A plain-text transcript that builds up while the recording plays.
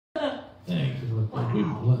Thank you, Lord God. We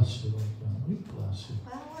bless you, Lord God. We bless you.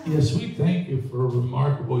 Wow. Yes, we thank you for a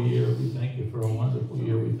remarkable year. We thank you for a wonderful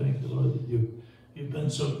year. We thank you, Lord, that you've been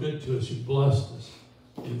so good to us. You've blessed us.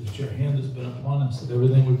 That your hand has been upon us. That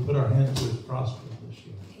everything we put our hand to has prospered this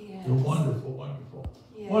year. Yes. You're wonderful, wonderful,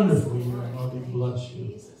 Yes. wonderful year. Lord, we bless you.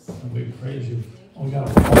 Jesus. And we praise you. We got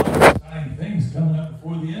a lot of exciting things coming up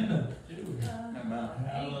before the end of it, too.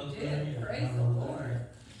 Hallelujah. Praise the Lord.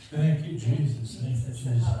 Thank you, Jesus. Thank you,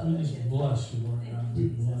 Jesus. We just bless you, Lord God. We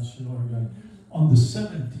bless you, Lord God. On the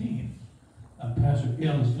 17th, Pastor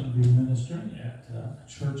Gail is going to be ministering at a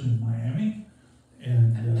church in Miami.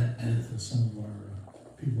 And with some of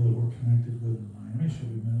our people that we're connected with in Miami, she'll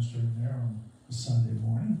be ministering there on a Sunday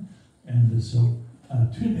morning. And so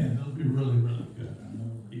tune in. It'll be really, really good. I know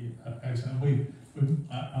it'll be excellent.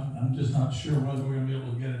 I'm just not sure whether we're going to be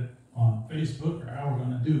able to get it on Facebook or how we're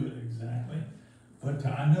going to do it exactly. But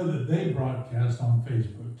I know that they broadcast on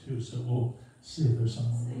Facebook too, so we'll see if there's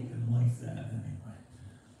some way we can link that anyway.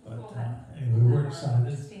 But anyway, we're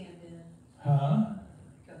excited. Huh?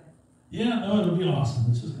 Yeah, no, it'll be awesome.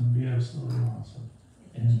 This is going to be absolutely awesome.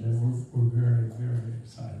 And we're very, very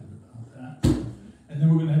excited about that. And then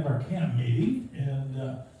we're going to have our camp meeting. And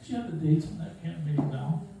do you have the dates on that camp meeting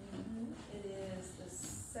now? It is the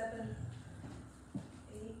 7th,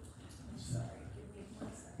 8th. Sorry, give me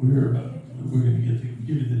 1 second. We're going to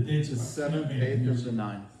give you the dates The of our 7th, camp meeting. 8th, or the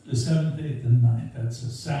 9th. The 7th, 8th, and 9th. That's a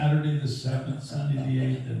Saturday the 7th, Sunday the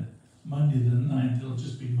 8th, and Monday the 9th. It'll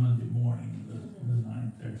just be Monday morning, the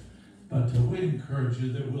 9th there. But we encourage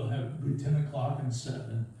you that we'll have 10 o'clock and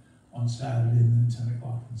 7 on Saturday, and then 10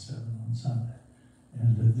 o'clock and 7 on Sunday,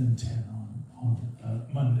 and then 10 on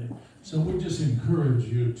Monday. So we just encourage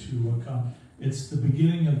you to come. It's the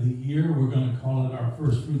beginning of the year. We're going to call it our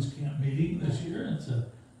First Fruits Camp meeting this year.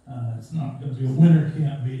 It's not going to be a winter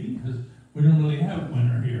camp meeting because we don't really have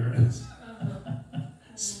winter here.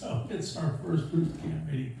 So it's our First Fruits Camp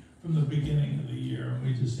meeting from the beginning of the year, and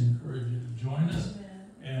we just encourage you to join us.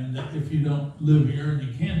 And if you don't live here and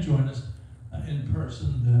you can't join us in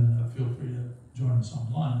person, then feel free to join us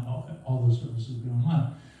online. All the services will be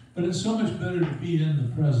online. But it's so much better to be in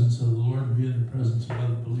the presence of the Lord, to be in the presence of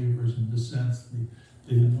other believers, and to sense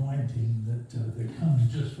the anointing that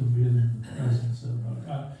comes just from being in the presence of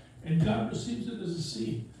God. And God receives it as a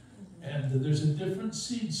seed. And there's a different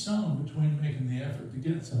seed sown between making the effort to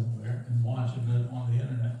get somewhere and watching it on the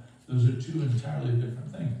internet. Those are two entirely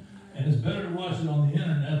different things. And it's better to watch it on the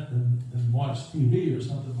internet than watch TV or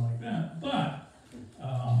something like that. But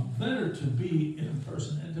better to be in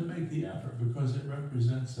person and to make the effort because it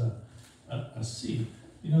represents a seed.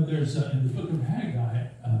 You know, there's in the book of Haggai,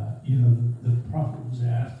 the prophet was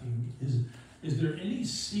asking, is there any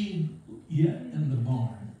seed yet in the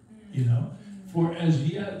barn? You know, for as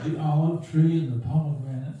yet the olive tree and the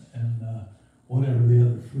pomegranate and whatever the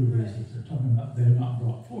other fruit is that they're talking about, they have not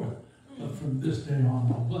brought forth. But from this day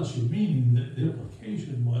on, I'll bless you, meaning that the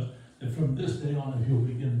implication was that from this day on, if you'll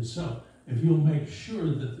begin to sow, if you'll make sure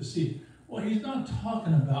that the seed, well, he's not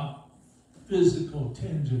talking about physical,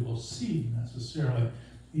 tangible seed necessarily.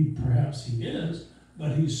 Perhaps he is,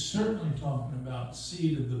 but he's certainly talking about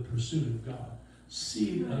seed of the pursuit of God,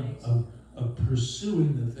 seed of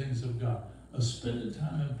pursuing the things of God, of spending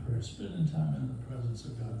time in prayer, spending time in the presence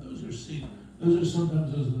of God. Those are seeds. Those are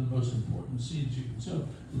the most important seeds you can sow,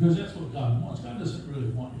 because that's what God wants. God doesn't really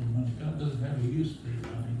want your money. God doesn't have a use for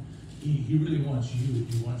your money. He really wants you.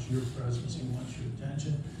 He wants your presence. He wants your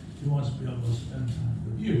attention. He wants to be able to spend time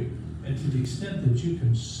with you. And to the extent that you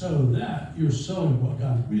can sow that, you're sowing what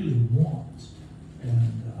God really wants.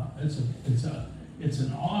 And it's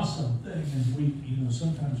an awesome thing. And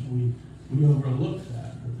sometimes we overlook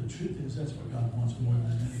that. But the truth is, that's what God wants more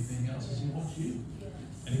than anything else. Is He wants you.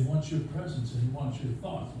 And He wants your presence, and He wants your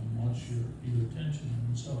thoughts, and He wants your attention.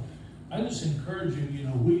 And so I just encourage you,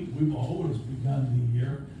 we've always begun the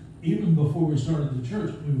year, even before we started the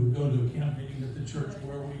church, we would go to a camp meeting at the church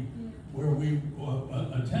where we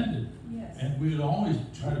attended. Yes. And we would always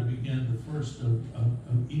try to begin the first of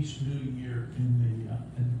each new year in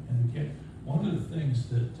the camp. One of the things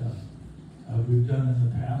that we've done in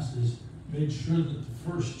the past is made sure that the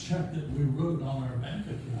first check that we wrote on our bank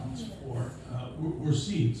accounts for were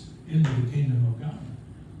seeds into the kingdom of God.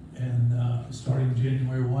 And starting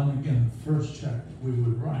January 1, again, the first check that we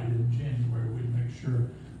would write in January, we'd make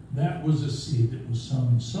sure that was a seed that was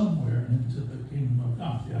sown somewhere into the kingdom of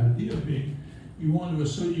God. The idea being, you want to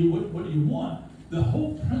associate what you want. The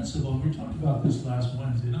whole principle, and we talked about this last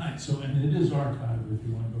Wednesday night, and it is archived if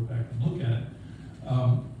you want to go back and look at it.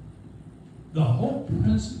 The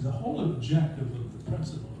whole objective of the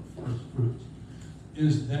principle of first fruits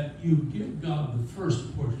is that you give God the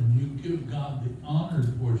first portion. You give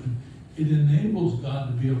portion, it enables God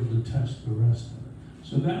to be able to touch the rest of it.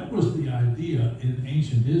 So that was the idea in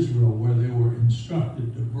ancient Israel, where they were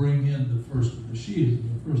instructed to bring in the first of the sheaves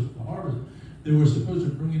and the first of the harvest. They were supposed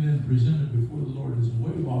to bring it in and present it before the Lord as a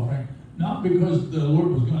wave offering, not because the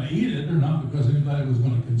Lord was going to eat it, or not because anybody was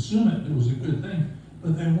going to consume it. It was a good thing,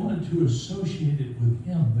 but they wanted to associate it with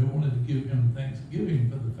Him. They wanted to give Him thanksgiving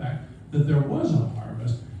for the fact that there was a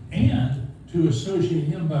harvest, and to associate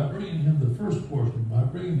Him by bringing Him the first portion, by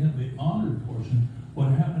bringing Him the honored portion.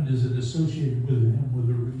 What happened is it associated with Him with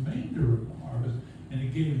the remainder of the harvest, and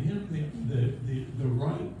it gave Him the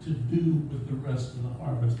right to do with the rest of the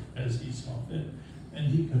harvest as He saw fit, and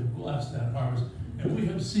He could bless that harvest. And we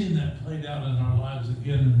have seen that played out in our lives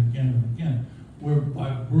again and again and again, where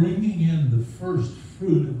by bringing in the first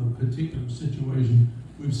fruit of a particular situation,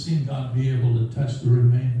 we've seen God be able to touch the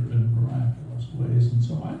remainder in miraculous ways. And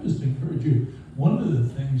so I just encourage you, one of the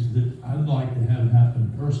things that I'd like to have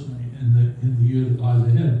happen personally in the year that lies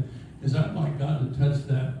ahead is I'd like God to touch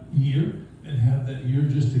that year and have that year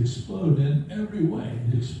just explode in every way.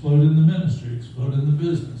 Explode in the ministry, explode in the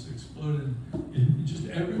business, explode in just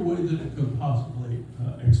every way that it could possibly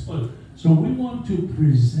explode. So we want to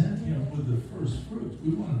present Him with the first fruits.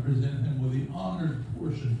 We want to present Him with the honored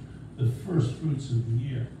portion, the first fruits of the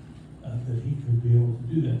year, that He could be able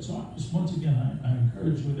to do that. So once again, I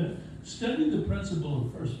encourage you with that. Study the principle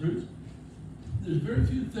of first fruits. There's very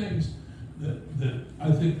few things that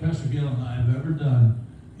I think Pastor Gail and I have ever done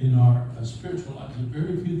in our spiritual lives. There's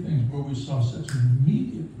very few things where we saw such an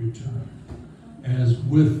immediate return as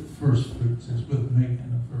with first fruits, as with making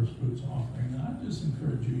a first fruits offering. And I just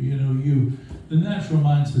encourage you, the natural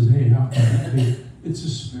mind says, hey, how can that be? It's a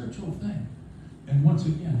spiritual thing. And once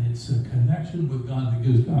again, it's a connection with God that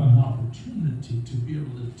gives God an opportunity to be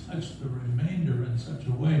able to touch the remainder in such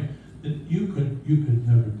a way that you could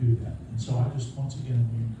never do that. And so I just, once again,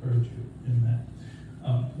 we encourage you in that.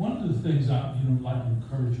 One of the things I like to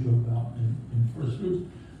encourage you about in first fruits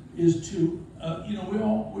is to, we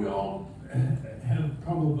all have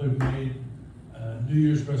probably made New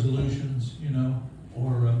Year's resolutions,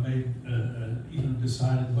 or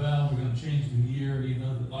decided, well, we're going to change the year,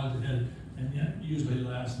 that lies ahead, and yet usually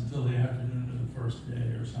lasts until the afternoon of the first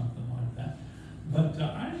day or something like that. But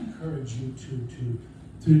I encourage you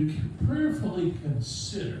to prayerfully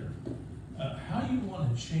consider how you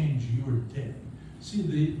want to change your day. See,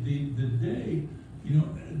 the day,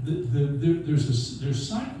 there's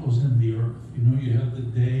cycles in the earth. You have the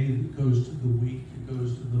day that goes to the week, it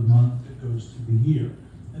goes to the month, it goes to the year,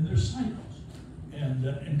 and there's cycles.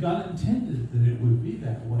 And God intended that it would be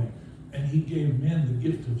that way. And He gave men the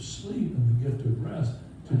gift of sleep and the gift of rest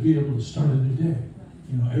to be able to start a new day.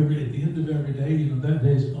 At the end of every day, that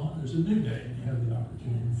day's gone. There's a new day, and you have the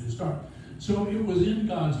opportunity to start. So it was in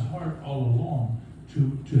God's heart all along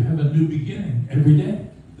to have a new beginning every day.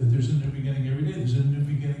 That there's a new beginning every day. There's a new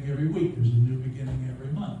beginning every week. There's a new beginning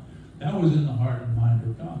every month. That was in the heart and mind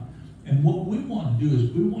of God. And what we want to do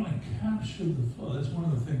is we want to capture the flow. That's one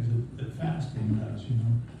of the things that fasting does,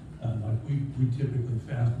 like we typically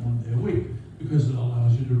fast one day a week because it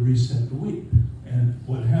allows you to reset the week. And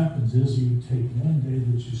what happens is you take one day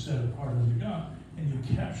that you set apart unto God and you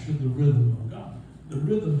capture the rhythm of God. The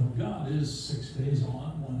rhythm of God is 6 days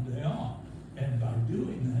on, 1 day off. And by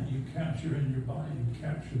doing that, you capture in your body, you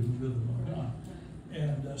capture the rhythm of God.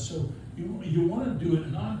 And so you want to do it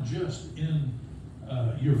not just in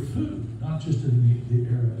your food, not just in the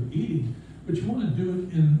area of eating, but you want to do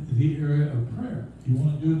it in the area of prayer. You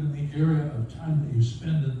want to do it in the area of time that you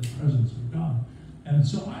spend in the presence of God. And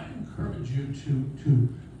so I encourage you to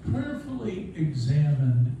prayerfully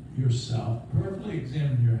examine yourself, prayerfully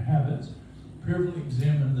examine your habits, prayerfully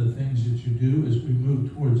examine the things that you do as we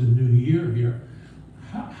move towards a new year here.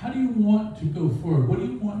 How do you want to go forward? What do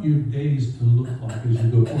you want your days to look like as you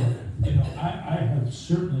go forward? I have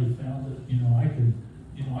certainly found that,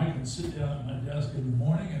 I can sit down at my desk in the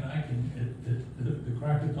morning and I can, at the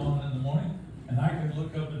crack of dawn in the morning, and I can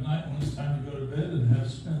look up at night when it's time to go to bed and have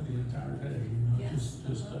spent the entire day,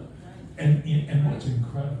 and what's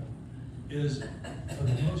incredible is, for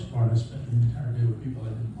the most part, I spent the entire day with people I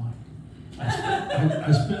didn't like.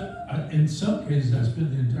 In some cases, I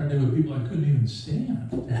spent the entire day with people I couldn't even stand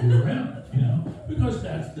to be around, because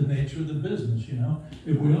that's the nature of the business,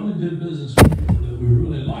 If we only did business with people that we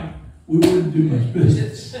really liked, we wouldn't do much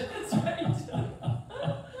business. That's right.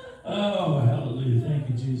 Oh, hallelujah. Thank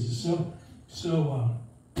you, Jesus. So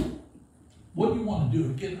what you want to do,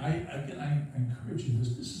 again, I encourage you,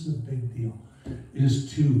 this is a big deal,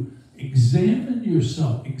 is to examine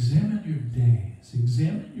yourself, examine your days,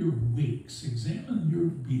 examine your weeks, examine your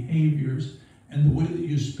behaviors, and the way that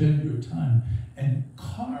you spend your time, and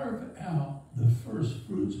carve out the first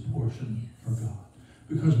fruits portion for God.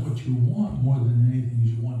 Because what you want more than anything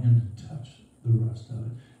is you want Him to touch the rest of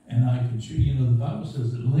it. And I can show you, the Bible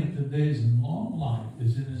says that length of days and long life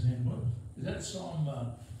is in His hand. What is that? Psalm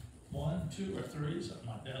 1, 2, or 3, something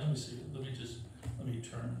like that. Let me see. Let me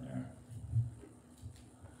turn there.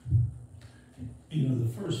 The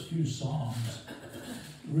first few Psalms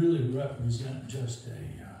really represent just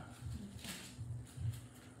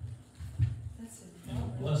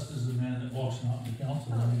blessed is the man that walks not in the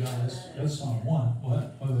counsel of the ungodly. That's Psalm 1.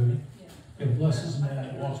 What? Oh, there. Yeah, blessed is the man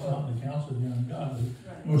that walks not in the counsel of the ungodly,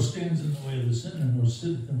 nor stands in the way of the sinner, nor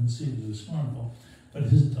sitteth in the seat of the scornful. But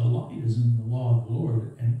his delight is in the law of the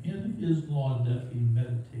Lord, and in his law doth he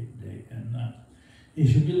meditate day and night. He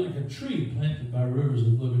shall be like a tree planted by rivers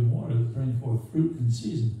of living water, that bring forth fruit in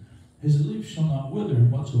season. His leaf shall not wither,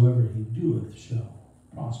 and whatsoever he doeth shall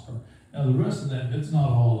prosper. Now the rest of that, that's not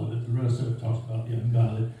all of it. The rest of it talks about the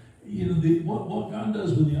ungodly. What God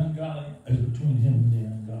does with the ungodly is between him and the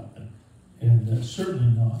ungodly, and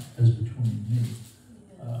certainly not as between me.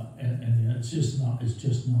 And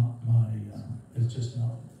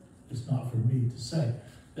it's not for me to say.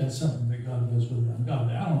 That's something that God does with the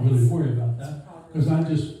ungodly. I don't really worry about that because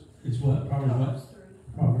it's what Proverbs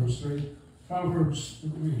 3,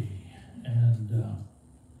 and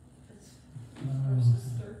verses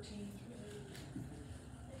 13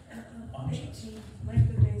 through 18. Length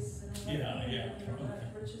of days and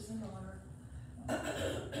riches and honor.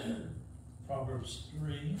 Proverbs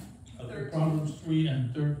 3. Proverbs 3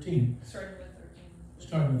 and 13.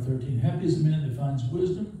 Starting with 13. Happy is the man that finds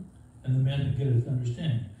wisdom, and the man that getteth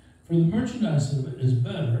understanding. For the merchandise of it is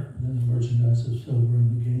better than the merchandise of silver,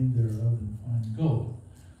 and the gain thereof in fine gold.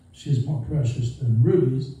 She is more precious than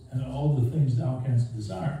rubies, and all the things thou canst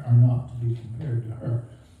desire are not to be compared to her.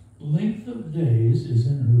 Length of days is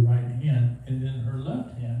in her right hand, and in her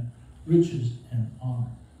left hand riches and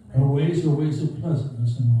honor. Her ways are ways of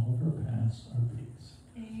pleasantness, and all of her paths are peace.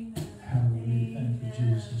 Amen. Hallelujah. Thank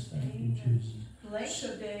you, Jesus. Thank you, Jesus. Length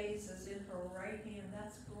of days is in her right hand.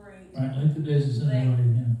 That's great. Right, length of days is in the right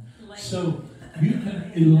hand. So you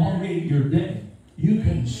can elongate your day. You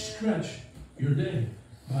can stretch your day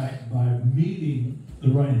by meeting the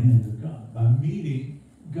right hand of God, by meeting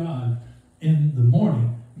God in the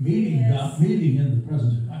morning, meeting God, meeting in the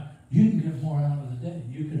presence of God. You can get more out of the day.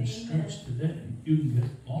 You can stretch the day. You can get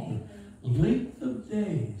longer. Length of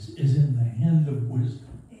days is in the hand of wisdom.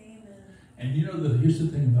 And here's the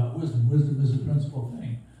thing about wisdom. Wisdom is a principal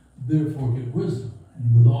thing. Therefore, get wisdom.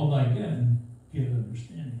 And with all thy getting, get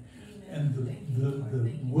understanding. And the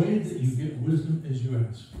way that you get wisdom is you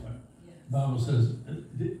ask for it. The Bible says,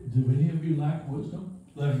 do any of you lack wisdom?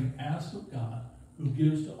 Let him ask of God, who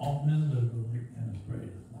gives to all men liberally and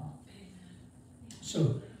upbraideth not.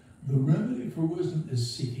 So, the remedy for wisdom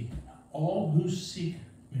is seeking. All who seek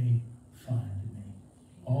me find me.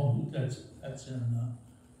 That's in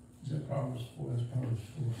is that Proverbs 4? That's Proverbs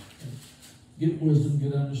 4. Okay. Get wisdom,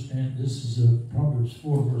 get understanding. This is Proverbs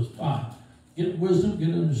 4, verse 5. Get wisdom,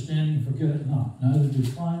 get understanding, forget it not. Neither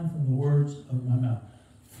decline from the words of my mouth.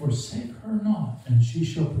 Forsake her not, and she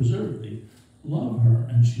shall preserve thee. Love her,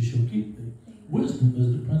 and she shall keep thee. Wisdom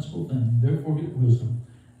is the principal thing. Therefore get wisdom,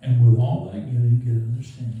 and with all thy getting, get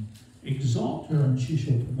understanding. Exalt her, and she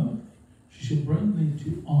shall promote thee. She shall bring thee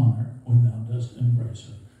to honor when thou dost embrace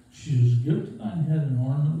her. She shall give to thine head an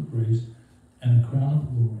ornament of grace, and a crown of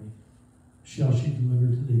glory shall she deliver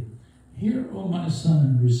to thee. Hear, O my son,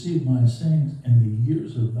 and receive my sayings, and the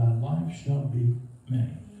years of thy life shall be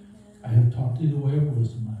many. I have taught thee the way of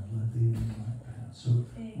wisdom, I have led thee in the right path. So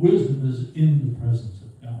wisdom is in the presence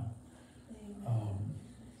of God.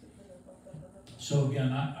 So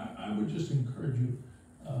again, I would just encourage you,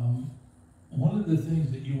 one of the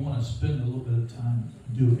things that you want to spend a little bit of time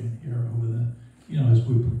doing here over the, as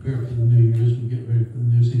we prepare for the new year, as we get ready for the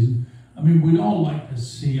new season. I mean, we'd all like to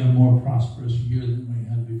see a more prosperous year than we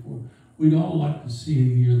had before. We'd all like to see a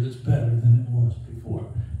year that's better than it was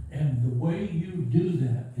before. And the way you do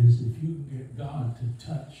that is if you can get God to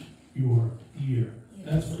touch your year.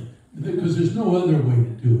 That's what, because there's no other way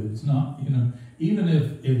to do it. It's not, even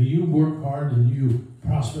if you work hard and you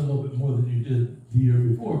prosper a little bit more than you did the year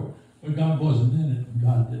before, but God wasn't in it and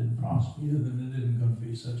God didn't prosper you, then it isn't going to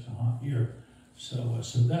be such a hot year. So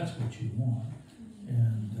that's what you want.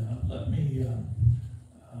 And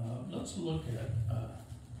let's look at,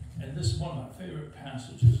 and this is one of my favorite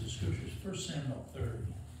passages of Scripture, 1 Samuel 30.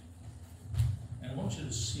 And I want you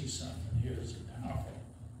to see something here. It's a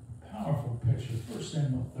powerful picture. 1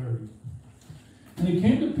 Samuel 30. And it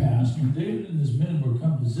came to pass, when David and his men were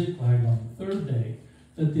come to Ziklag on the third day,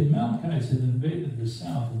 that the Amalekites had invaded the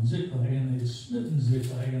south in Ziklag, and they had smitten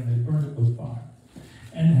Ziklag, and they burned it with fire,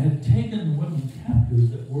 and had taken the women captives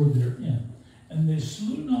that were therein. And they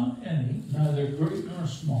slew not any, neither great nor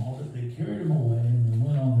small, but they carried them away, and they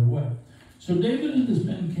went on their way. So David and his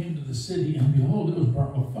men came to the city, and behold, it was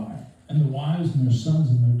burnt with fire, and the wives and their sons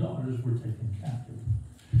and their daughters were taken captive.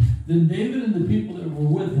 Then David and the people that were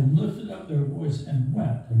with him lifted up their voice and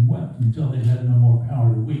wept until they had no more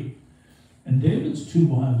power to weep. And David's 2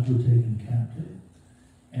 wives were taken captive.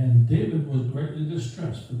 And David was greatly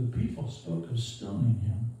distressed, for the people spoke of stoning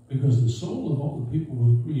him, because the soul of all the people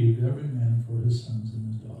was grieved, every man for his sons and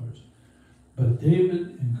his daughters. But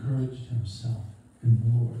David encouraged himself in the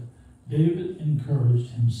Lord. David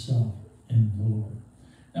encouraged himself in the Lord.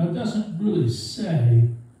 Now, it doesn't really say,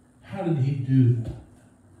 how did he do that?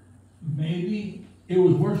 Maybe it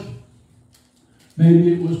was worship.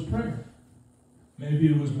 Maybe it was prayer. Maybe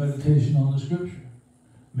it was meditation on the scripture.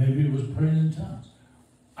 Maybe it was praying in tongues.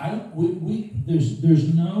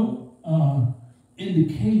 There's no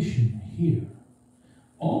indication here.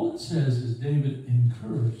 All it says is David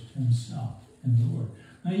encouraged himself in the Lord.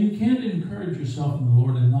 Now, you can't encourage yourself in the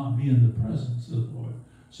Lord and not be in the presence of the Lord.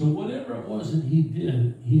 So whatever it was that he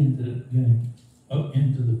did, he ended up getting up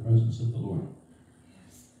into the presence of the Lord.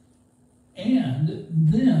 And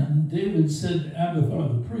then David said to Abiathar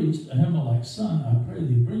the priest, Ahimelech's son, I pray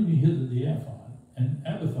thee, bring me hither the ephod. And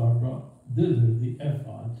Abiathar brought thither the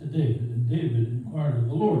ephod to David. And David inquired of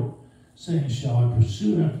the Lord, saying, shall I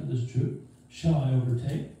pursue after this troop? Shall I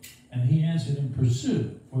overtake? And he answered him,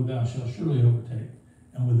 pursue, for thou shalt surely overtake,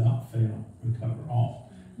 and without fail recover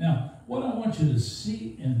all. Now, what I want you to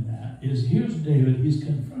see in that is, here's David. He's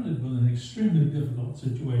confronted with an extremely difficult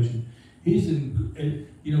situation. He's in,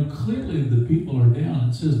 clearly the people are down.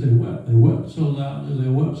 It says they wept. They wept so loudly, they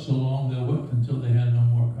wept so long, they wept until they had no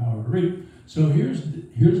more power to reap. So here's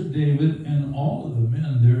David and all of the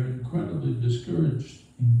men. They're incredibly discouraged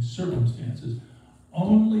in circumstances.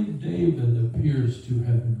 Only David appears to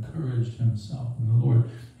have encouraged himself in the Lord.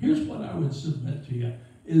 Here's what I would submit to you,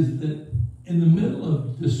 is that in the middle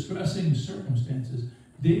of distressing circumstances,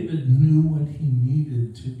 David knew what he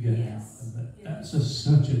needed to get out of it. That's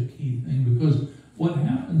such a key thing, because what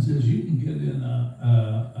happens is you can get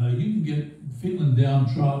you can get feeling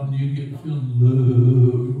downtrodden, you can get feeling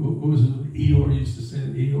low. What was it? Eeyore used to say,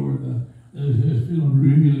 Eeyore, feeling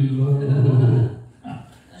really low.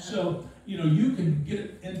 So, you can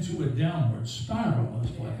get into a downward spiral.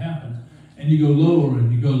 That's what happens. And you go lower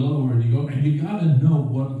and you go lower and you got to know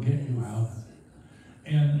what will get you out of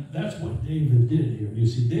it. And that's what David did here. You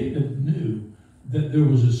see, David knew that there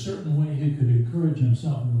was a certain way he could encourage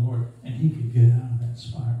himself in the Lord, and he could get out of that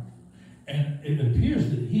spiral. And it appears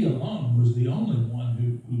that he alone was the only one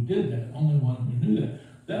who did that, only one who knew that.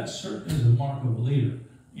 That certainly is a mark of a leader.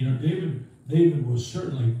 David was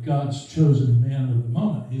certainly God's chosen man of the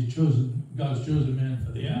moment. He's God's chosen man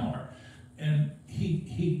for the hour. And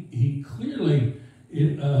he clearly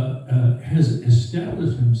has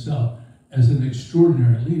established himself as an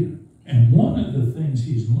extraordinary leader. And one of the things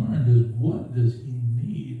he's learned is, what does he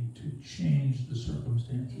need to change the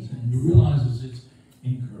circumstances? And he realizes it's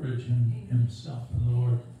encouraging himself in the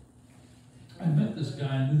Lord. I knew this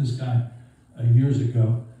guy years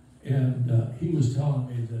ago, and he was telling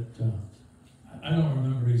me that, I don't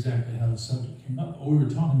remember exactly how the subject came up, but we were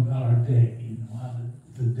talking about our day, how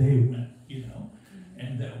the day went,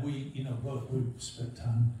 and that we, both would spend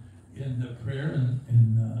time in the prayer and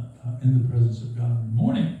in the presence of God in the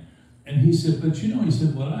morning. And he said, but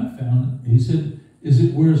what I found, he said, is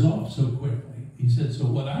it wears off so quickly. He said, so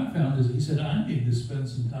what I found is, he said, I need to spend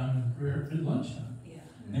some time in prayer at lunchtime. Yeah.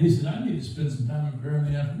 And he said, I need to spend some time in prayer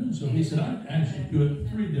in the afternoon. So he said, I actually do it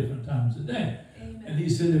 3 different times a day. Amen. And he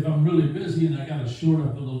said, if I'm really busy and I got to short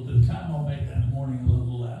up a little bit of time, I'll make that morning a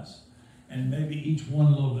little less. And maybe each one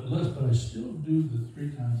a little bit less, but I still do the 3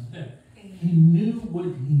 times a day. Amen. He knew what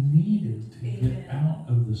he needed to get out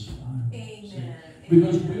of the spiral. Amen.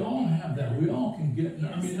 Because we all have that. We all can get,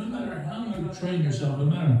 no matter how you train yourself, no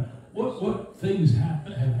matter what things have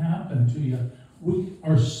happened to you, we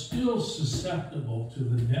are still susceptible to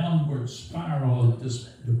the downward spiral of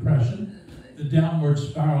depression, the downward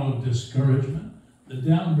spiral of discouragement, the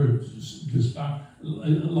downward spiral.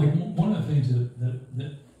 Like one of the things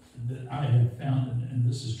that I have found, and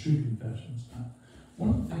this is true confessions time, one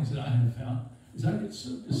of the things that I have found is I get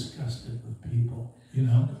so disgusted with people,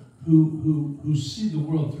 who see the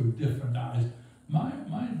world through different eyes.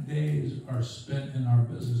 My days are spent in our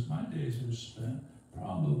business. My days are spent,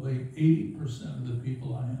 probably 80% of the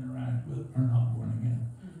people I interact with are not born again.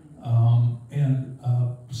 And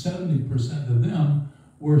 70% of them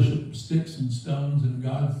worship sticks and stones and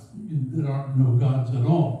gods that aren't no gods at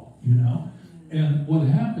all, you know. And what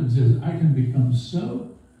happens is I can become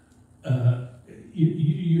so,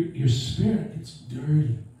 your spirit gets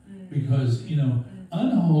dirty because, you know,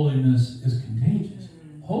 unholiness is contagious.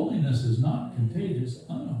 Holiness is not contagious.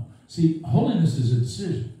 See, holiness is a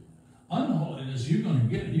decision. Unholiness, you're going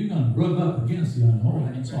to rub up against the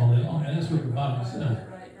unholiness all day long. And that's what the Bible says.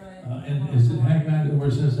 And is it Haggai where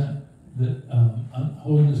it says that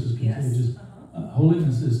holiness is contagious? Yes.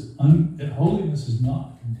 Holiness is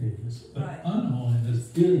not contagious, but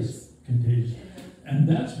unholiness is contagious. And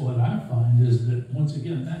that's what I find is that, once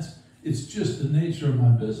again, it's just the nature of my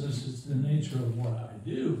business. It's the nature of what I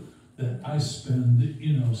do, that I spend,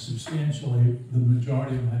 you know, substantially the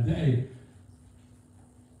majority of my day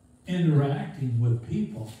interacting with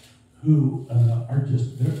people who are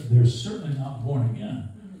just, they're certainly not born again.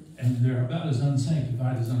 And they're about as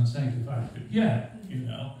unsanctified could get, you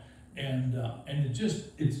know. And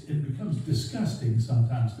it becomes disgusting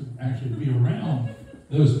sometimes to actually be around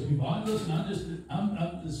those people.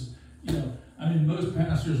 Most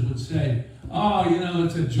pastors would say, oh, you know,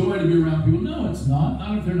 it's a joy to be around people. No, it's not.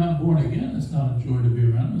 Not if they're not born again. It's not a joy to be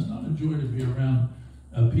around them. It's not a joy to be around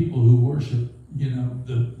people who worship, you know,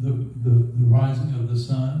 the rising of the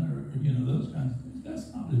sun or, you know, those kinds of things.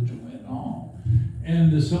 That's not a joy at all.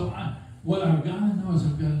 And so what I've got to know is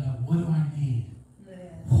I've got to know, what do I need?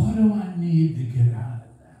 What do I need to get out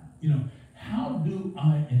of that? You know, how do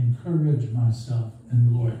I encourage myself in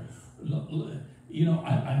the Lord? You know,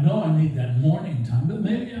 I know I need that morning time, but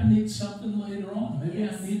maybe I need something later on. Maybe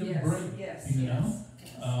I need a break.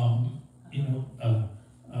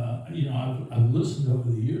 I've listened over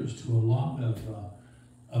the years to a lot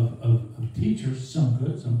of teachers, some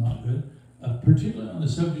good, some not good, particularly on the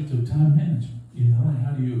subject of time management. You know, and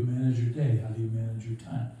how do you manage your day? How do you manage your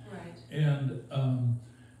time? Right. And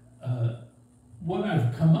what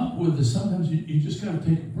I've come up with is sometimes you just got to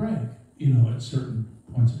take a break. You know, at certain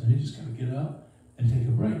points in the day, you just got to get up and take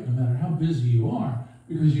a break, no matter how busy you are,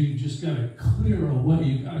 because you just got to clear away.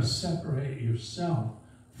 You got to separate yourself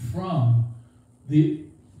from the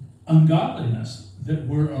ungodliness that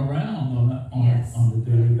we're around on a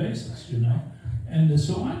daily basis. You know, and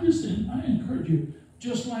so I encourage you.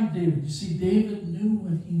 Just like David, you see, David knew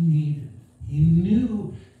what he needed. He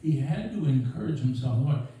knew he had to encourage himself.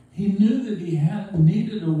 Lord, he knew that he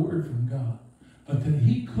needed a word from God, but that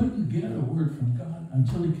he couldn't get a word from God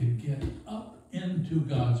until he could get up into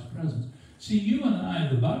God's presence. See, you and I,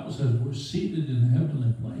 the Bible says, we're seated in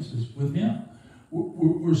heavenly places with him.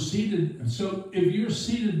 We're seated. So if you're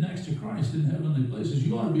seated next to Christ in heavenly places,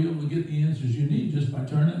 you ought to be able to get the answers you need just by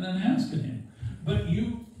turning and asking him. But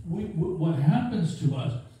what happens to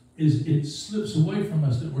us is it slips away from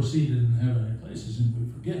us that we're seated in heavenly places, and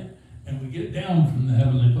we forget. And we get down from the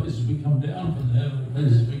heavenly places. We come down from the heavenly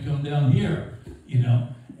places. We come down here, you know,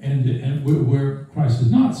 and we're where Christ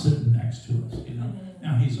is not sitting next to us, you know.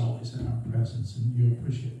 Now, he's always in our presence, and you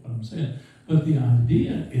appreciate what I'm saying. But the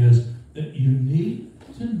idea is that you need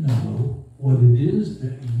to know what it is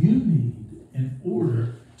that you need in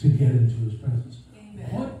order to get into his presence. Amen.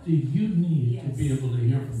 What do you need to be able to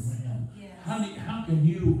hear from him? Yes. How can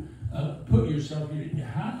you put yourself here?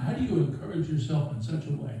 How do you encourage yourself in such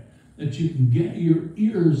a way that you can get your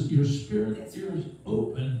ears, your spirit ears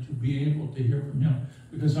open to be able to hear from him?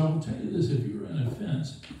 Because I will tell you this, if you're in a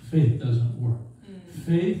fence, faith doesn't work.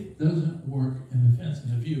 Faith doesn't work in the fence.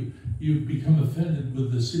 And if you become offended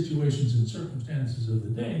with the situations and circumstances of the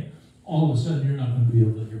day, all of a sudden you're not going to be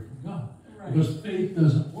able to hear from God. Right. Because faith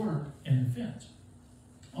doesn't work in the fence.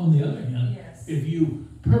 On the other hand, if you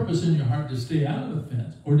purpose in your heart to stay out of the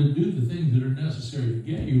fence or to do the things that are necessary to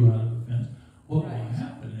get you out of the fence, what will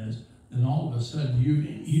happen is then all of a sudden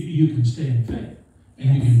you can stay in faith.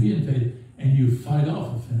 And you can be in faith and you fight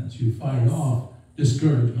off offense. You fight off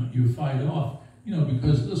discouragement. You fight off,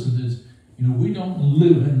 because listen, we don't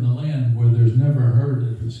live in the land where there's never heard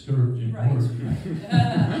a discouraging word.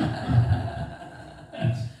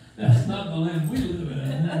 That's not the land we live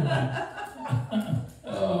in.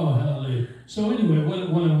 Oh, hallelujah. So anyway, what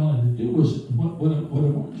I wanted to do was, what I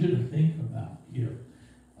want you to think about here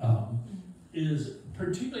is,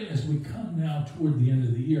 particularly as we come now toward the end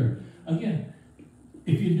of the year, again,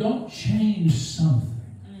 if you don't change something,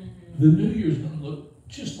 the new year is going to look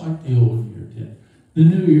just like the old year did. The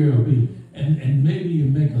new year will be, and maybe you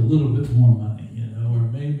make a little bit more money, or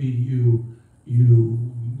maybe you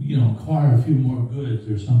acquire a few more goods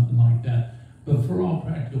or something like that. But for all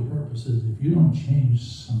practical purposes, if you don't change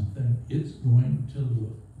something, it's going to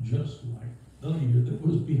look just like the year that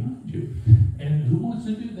was behind you. And who wants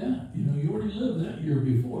to do that? You already lived that year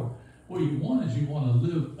before. What you want is you want to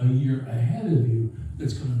live a year ahead of you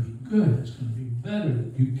that's going to be good, it's going to be better,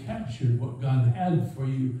 that you captured what God had for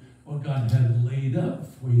you, what God had laid up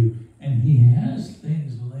for you. And He has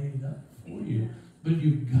things laid up for you. But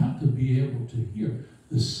you've got to be able to hear.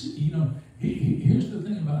 Here's the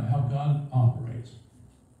thing about how God operates.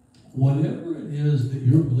 Whatever it is that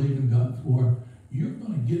you're believing God for, you're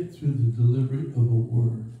going to get through the delivery of a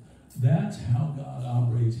word. That's how God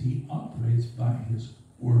operates. He operates by His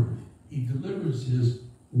word. He delivers His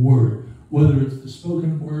word. Whether it's the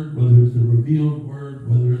spoken word, whether it's the revealed word,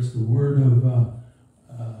 whether it's the word of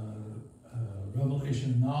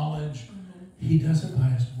revelation knowledge, He does it by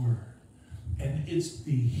His word. And it's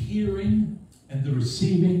the hearing and the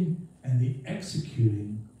receiving and the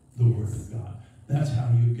executing the word of God. That's how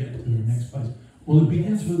you get to the next place. Well, it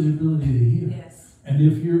begins with the ability to hear. Yes. And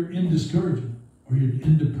if you're in discouragement, or you're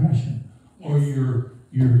in depression, or you're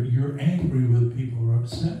angry with people or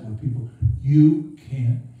upset with people, you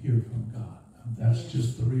can't hear from God. That's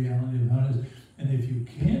just the reality of how it is. And if you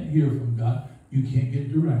can't hear from God, you can't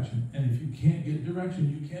get direction. And if you can't get direction,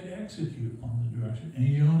 you can't execute on the direction. And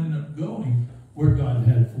you don't end up going where God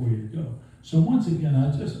had for you to go. So once again,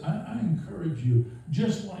 I encourage you,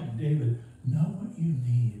 just like David, know what you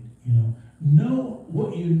need. Know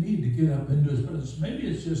what you need to get up into His presence. Maybe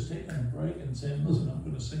it's just taking a break and saying, listen, I'm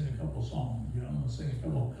going to sing a couple songs. I'm going to sing a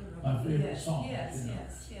couple of my favorite songs. Yes.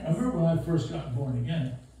 I remember when I first got born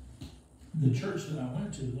again, the church that I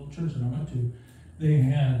went to, the little church that I went to, they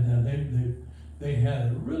had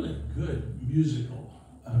a really good musical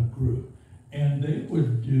group. And they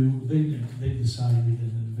would they decided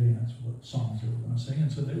in advance what songs they were going to sing.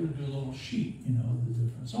 And so they would do a little sheet, of the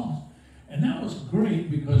different songs. And that was great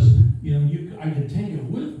because, I could take it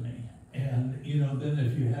with me. And, then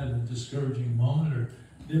if you had a discouraging moment or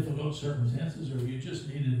difficult circumstances, or you just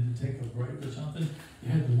needed to take a break or something, you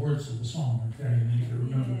had the words of the song right there, and then you could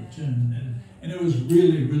remember the tune. And it was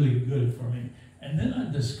really, really good for me. And then I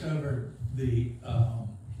discovered the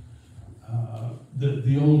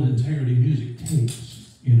old Integrity Music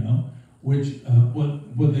tapes, which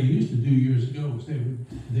what they used to do years ago was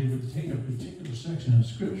they would take a particular section of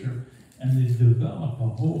Scripture and they develop a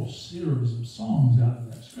whole series of songs out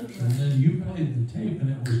of that Scripture. And then you played the tape,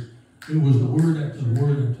 and it was the word after the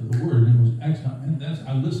word after the word, and it was excellent. And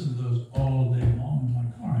I listened to those all day long in my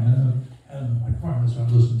car. I had them in my car, and that's what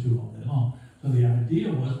I listened to all day long. So the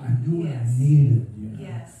idea was I knew what I needed.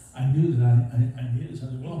 I knew that I needed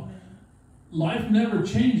something. Well, life never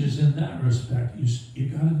changes in that respect. You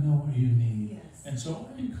got to know what you need. Yes. And so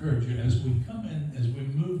I encourage you, as we come in, as we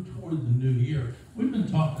move toward the new year, we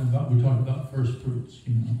talked about first fruits,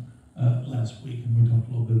 last week, and we talked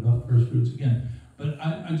a little bit about first fruits again. But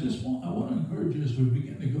I want to encourage you as we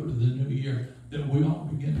begin to go to the new year that we all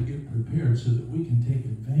begin to get prepared so that we can take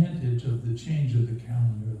advantage of the change of the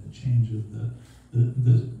calendar, the change of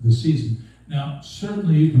the season. Now,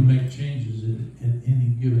 certainly you can make changes at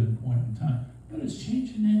any given point in time, but it's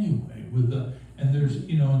changing anyway. And there's,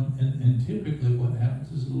 and typically what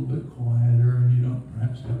happens is a little bit quieter, and you don't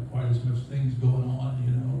perhaps have quite as much things going on,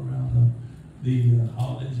 around the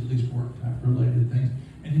holidays, at least work type related things.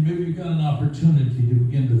 And maybe you've got an opportunity to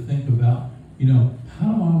begin to think about,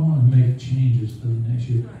 how do I want to make changes for the next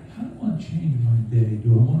year? How do I want to change my day?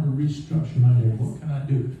 Do I want to restructure my day? What can I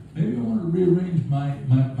do? Maybe I want to rearrange my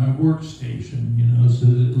workstation, so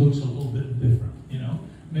that it looks a little bit different,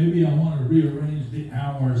 Maybe I want to rearrange the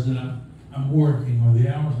hours that I'm working, or the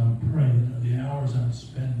hours I'm praying, or the hours I'm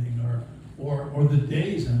spending, or the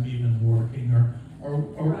days I'm even working, or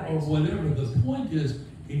whatever. The point is,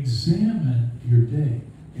 examine your day,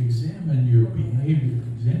 examine your behavior,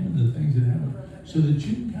 examine the things that happen, so that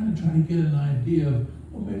you can kind of try to get an idea of,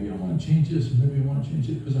 well, maybe I want to change this, and maybe I want to change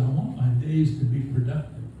it, because I want my days to be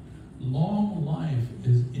productive. Long life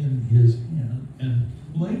is in His hand, and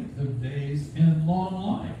length of days and long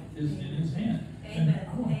life is in His hand. Amen. And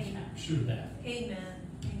I want to capture that. Amen.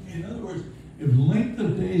 In other words, if length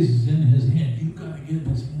of days is in His hand, you've got to get in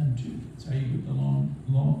His hand too. That's how you get the long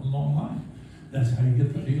life. That's how you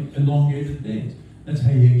get the elongated days. That's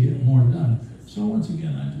how you get more done. So once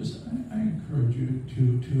again, I encourage you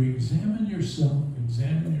to examine yourself,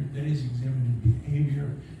 examine your days, examine your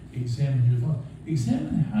behavior, examine your life,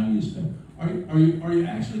 examine how you spend. Are you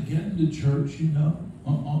actually getting to church,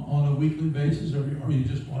 on a weekly basis, or are you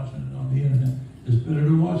just watching it on the internet? It's better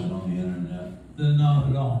to watch it on the internet than not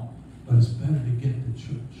at all. But it's better to get to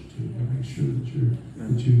church too, to make sure that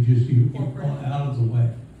you've gone out of the way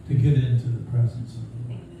to get into the presence of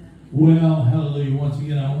the Lord. Well, hallelujah. Once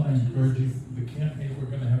again, I want to encourage you. The camp meeting, we're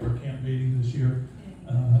going to have our camp meeting this year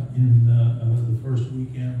in the first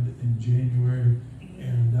weekend in January.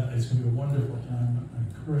 And it's going to be a wonderful time. I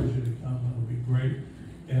encourage you to come. It'll be great.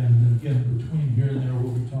 And again, between here and there,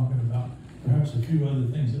 we'll be talking about perhaps a few other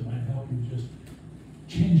things that might help you just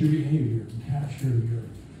change your behavior and capture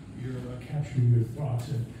your thoughts.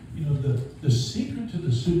 And you know, the secret to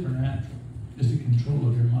the supernatural is the control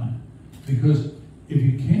of your mind. Because if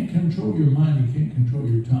you can't control your mind, you can't control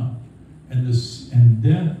your tongue. And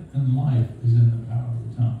death and life is in the power of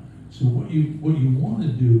the tongue. So what you want to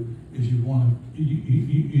do is you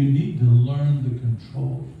need to learn the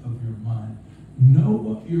control of your mind. Know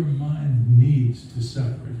what your mind needs to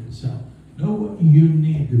separate itself. Know what you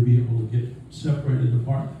need to be able to get separated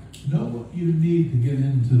apart. Know what you need to get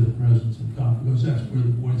into the presence of God, because that's where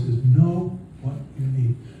the voice is. Know what you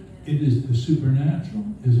need. It is the supernatural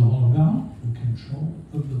is all about the control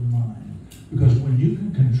of the mind. Because when you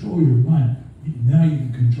can control your mind, now you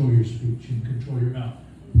can control your speech, you can control your mouth.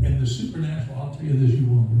 And the supernatural, I'll tell you this, you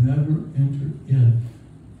will never enter in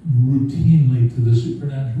routinely to the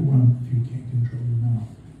supernatural realm if you can't control your mouth.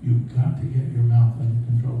 You've got to get your mouth under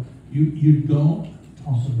control. You don't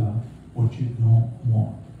talk about what you don't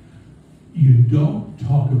want. You don't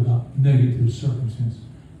talk about negative circumstances.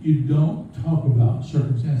 You don't talk about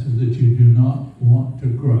circumstances that you do not want to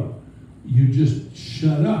grow. You just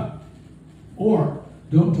shut up. Or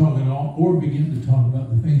don't talk at all, or begin to talk about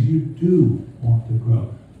the things you do want to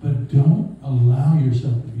grow. But don't allow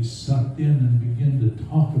yourself to be sucked in and begin to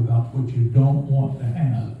talk about what you don't want to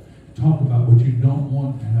have. Talk about what you don't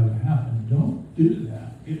want to have happen. Don't do that.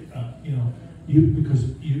 Because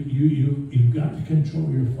you've got to control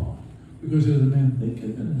your thought. Because as a man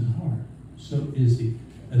thinketh in his heart, so is he.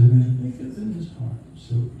 As a man thinketh in his heart,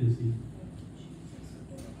 so is he.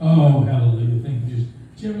 Oh, hallelujah. Thank you, Jesus.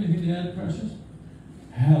 Do you have anything to add, Precious?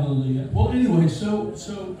 Hallelujah. Well, anyway, so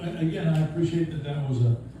again, I appreciate that was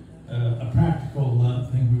a practical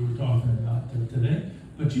thing we were talking about today.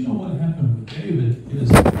 But you know what happened with David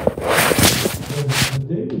is when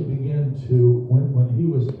David began to, when he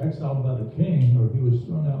was exiled by the king, or he was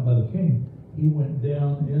thrown out by the king, he went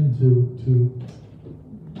down into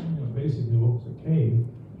basically what was the cave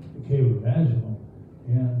of Adullam,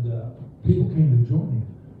 and people came to join him.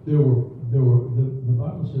 The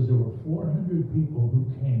Bible says there were 400 people who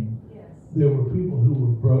came. Yes. There were people who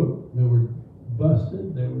were broke, they were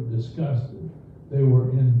busted, they were disgusted, they were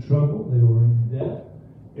in trouble, they were in debt.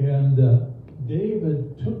 And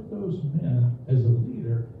David took those men as a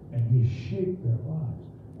leader and he shaped their lives.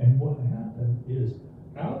 And what happened is,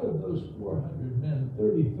 out of those 400 men,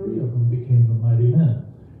 33 of them became the mighty men.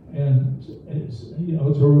 And it's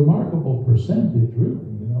a remarkable percentage, really.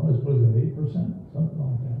 It's 8%, something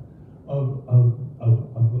like that, of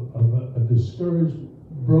a discouraged,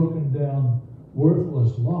 broken down,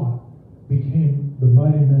 worthless lot became the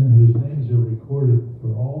mighty men whose names are recorded for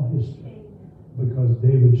all history, because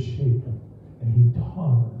David shaped them and he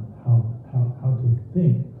taught them how to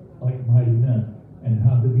think like mighty men and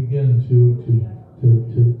how to begin to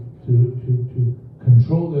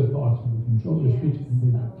control their thoughts and to control their speech, and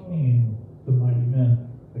they became the mighty men,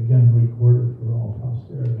 again recorded for all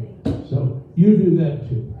posterity. So you do that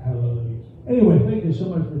too. Hallelujah. Anyway, thank you so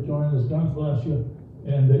much for joining us. God bless you.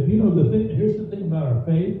 And here's the thing about our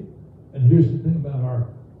faith, and here's the thing about our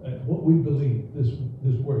what we believe, this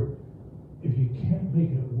word. If you can't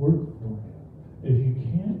make it work for you, if you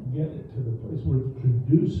can't get it to the place where it's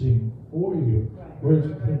producing for you, where it's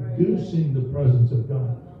producing the presence of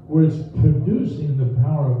God, where it's producing the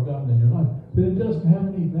power of God in your life, then it doesn't have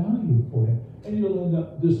any value for you. And you'll end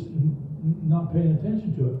up just not paying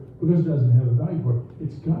attention to it because it doesn't have a value for it.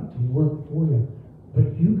 It's got to work for you.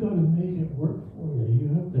 But you got to make it work for you.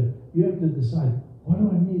 You have to decide, what do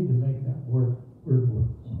I need to make that word work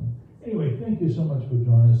for me? Anyway, thank you so much for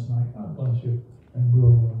joining us tonight. God bless you. And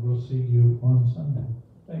we'll see you